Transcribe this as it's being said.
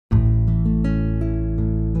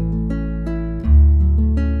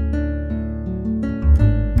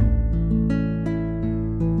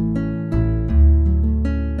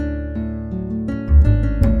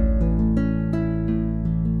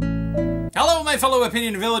my fellow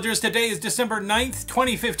Opinion Villagers, today is December 9th,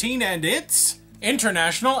 2015, and it's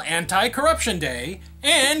International Anti-Corruption Day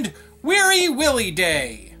and Weary Willy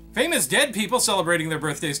Day. Famous dead people celebrating their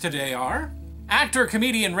birthdays today are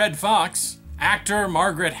actor-comedian Red Fox, actor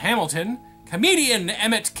Margaret Hamilton, comedian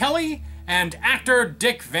Emmett Kelly, and actor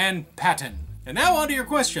Dick Van Patten. And now on to your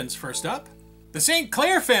questions. First up, the St.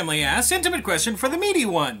 Clair family asks, intimate question for the meaty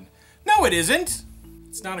one. No, it isn't.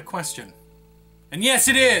 It's not a question. And yes,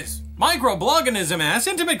 it is. Microbloganism asks,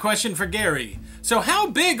 intimate question for Gary. So how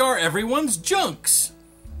big are everyone's junks?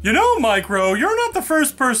 You know, Micro, you're not the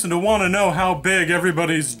first person to want to know how big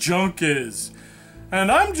everybody's junk is.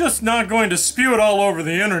 And I'm just not going to spew it all over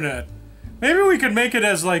the internet. Maybe we could make it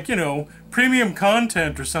as, like, you know, premium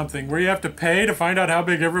content or something, where you have to pay to find out how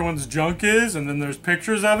big everyone's junk is, and then there's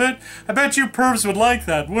pictures of it. I bet you pervs would like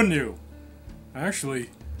that, wouldn't you? Actually,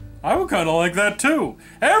 I would kind of like that too.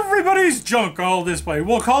 Everybody's junk all displayed.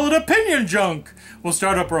 We'll call it Opinion Junk. We'll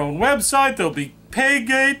start up our own website. There'll be pay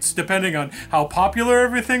gates, depending on how popular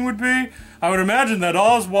everything would be. I would imagine that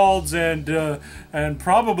Oswald's and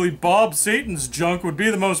probably Bob Satan's junk would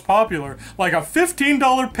be the most popular. Like a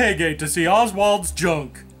 $15 pay gate to see Oswald's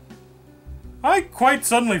junk. I quite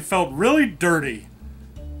suddenly felt really dirty.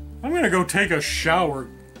 I'm gonna go take a shower.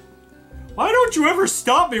 Why don't you ever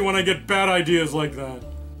stop me when I get bad ideas like that?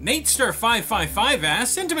 Natester555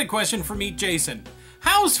 asks, intimate question for Meet Jason.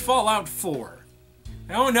 How's Fallout 4?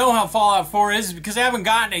 I don't know how Fallout 4 is because I haven't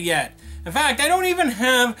gotten it yet. In fact, I don't even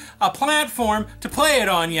have a platform to play it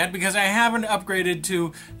on yet because I haven't upgraded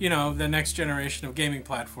to, you know, the next generation of gaming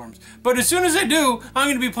platforms. But as soon as I do, I'm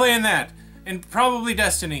going to be playing that. And probably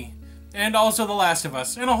Destiny. And also The Last of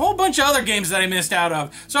Us, and a whole bunch of other games that I missed out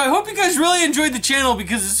of. So I hope you guys really enjoyed the channel,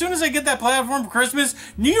 because as soon as I get that platform for Christmas,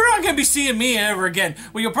 you're not going to be seeing me ever again.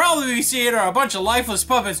 What you'll probably be seeing are a bunch of lifeless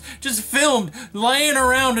puppets just filmed laying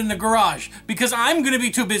around in the garage, because I'm going to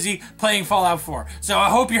be too busy playing Fallout 4. So I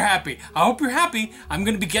hope you're happy. I hope you're happy. I'm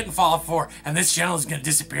going to be getting Fallout 4, and this channel is going to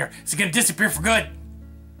disappear. It's going to disappear for good.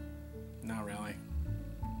 Not really.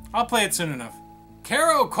 I'll play it soon enough.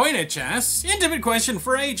 Caro Koinich asks, intimate question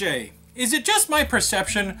for AJ. Is it just my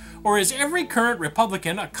perception, or is every current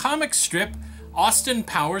Republican a comic strip, Austin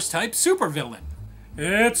Powers type supervillain?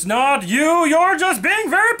 It's not you, you're just being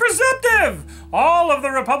very perceptive! All of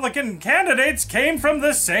the Republican candidates came from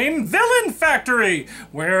the same villain factory,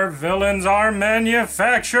 where villains are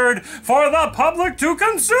manufactured for the public to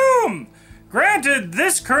consume! Granted,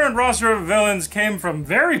 this current roster of villains came from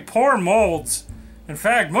very poor molds. In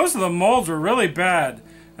fact, most of the molds were really bad,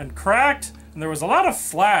 and cracked, and there was a lot of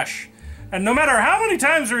flash. And no matter how many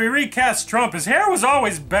times we recast Trump, his hair was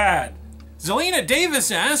always bad. Zelina Davis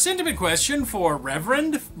asks, intimate question for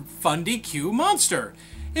Reverend Fundy Q Monster.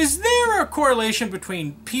 Is there a correlation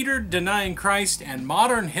between Peter denying Christ and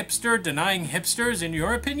modern hipster denying hipsters, in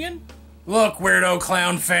your opinion? Look, weirdo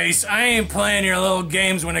clown face, I ain't playing your little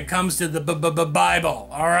games when it comes to the Bible,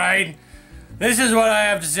 alright? This is what I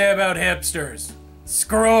have to say about hipsters.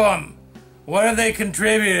 Screw them. What have they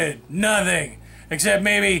contributed? Nothing. Except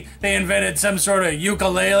maybe they invented some sort of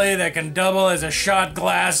ukulele that can double as a shot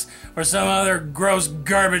glass or some other gross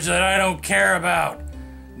garbage that I don't care about.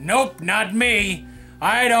 Nope, not me.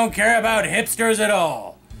 I don't care about hipsters at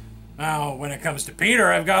all. Now, when it comes to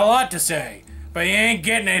Peter, I've got a lot to say, but you ain't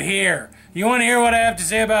getting it here. You want to hear what I have to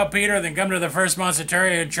say about Peter? Then come to the First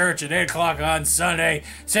Monstitarian Church at 8 o'clock on Sunday,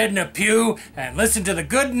 sit in a pew, and listen to the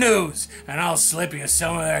good news, and I'll slip you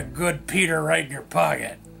some of that good Peter right in your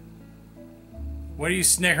pocket. What are you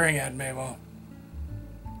snickering at, Mabel?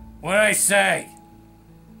 What did I say?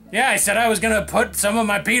 Yeah, I said I was gonna put some of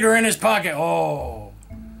my Peter in his pocket. Oh,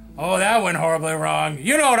 that went horribly wrong.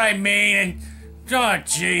 You know what I mean. Oh,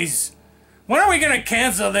 jeez. When are we gonna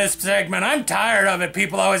cancel this segment? I'm tired of it.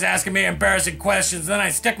 People always asking me embarrassing questions, then I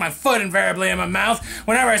stick my foot invariably in my mouth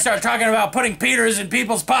whenever I start talking about putting Peters in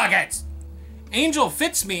people's pockets. Angel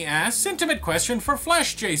Fitzme asks, intimate question for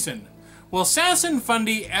Flesh Jason. Will Sass and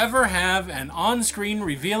Fundy ever have an on-screen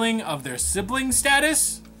revealing of their sibling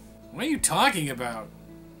status? What are you talking about?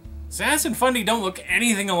 Sass and Fundy don't look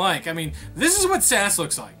anything alike. I mean, this is what Sass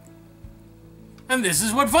looks like. And this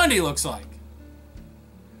is what Fundy looks like.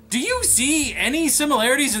 Do you see any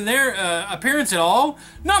similarities in their appearance at all?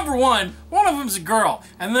 Number one of them's a girl,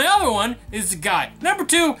 and the other one is a guy. Number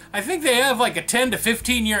two, I think they have like a 10 to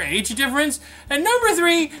 15 year age difference. And number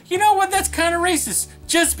three, you know what, that's kind of racist.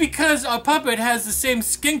 Just because a puppet has the same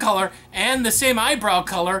skin color, and the same eyebrow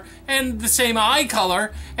color, and the same eye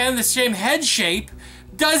color, and the same head shape,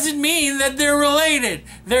 doesn't mean that they're related.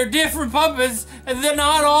 They're different puppets, and they're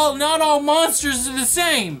not all monsters are the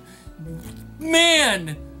same.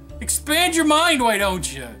 Man! Expand your mind, why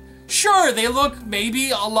don't you? Sure, they look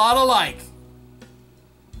maybe a lot alike.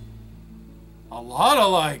 A lot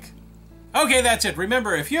alike. Okay, that's it.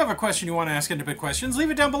 Remember, if you have a question you want to ask Independent Questions, leave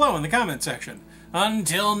it down below in the comment section.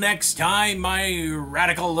 Until next time, my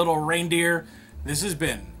radical little reindeer, this has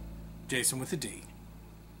been Jason with a D.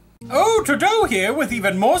 Oh, Trudeau here with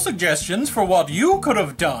even more suggestions for what you could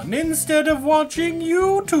have done instead of watching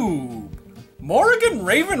YouTube. Morrigan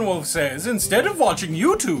Ravenwolf says, instead of watching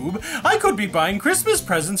YouTube, I could be buying Christmas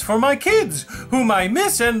presents for my kids, whom I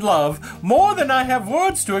miss and love more than I have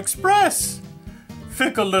words to express.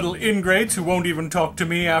 Fickle little ingrates who won't even talk to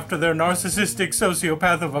me after their narcissistic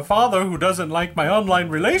sociopath of a father who doesn't like my online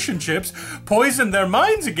relationships poisoned their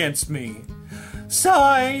minds against me.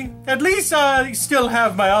 Sigh. At least I still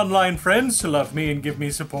have my online friends to love me and give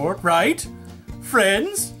me support, right?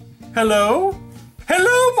 Friends? Hello?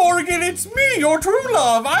 Hello, Morgan, it's me, your true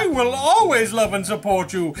love. I will always love and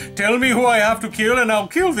support you. Tell me who I have to kill and I'll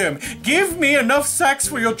kill them. Give me enough sacks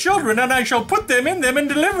for your children and I shall put them in them and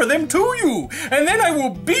deliver them to you. And then I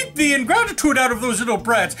will beat the ingratitude out of those little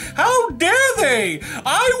brats. How dare they?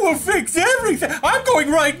 I will fix everything. I'm going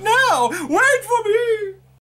right now. Wait for me.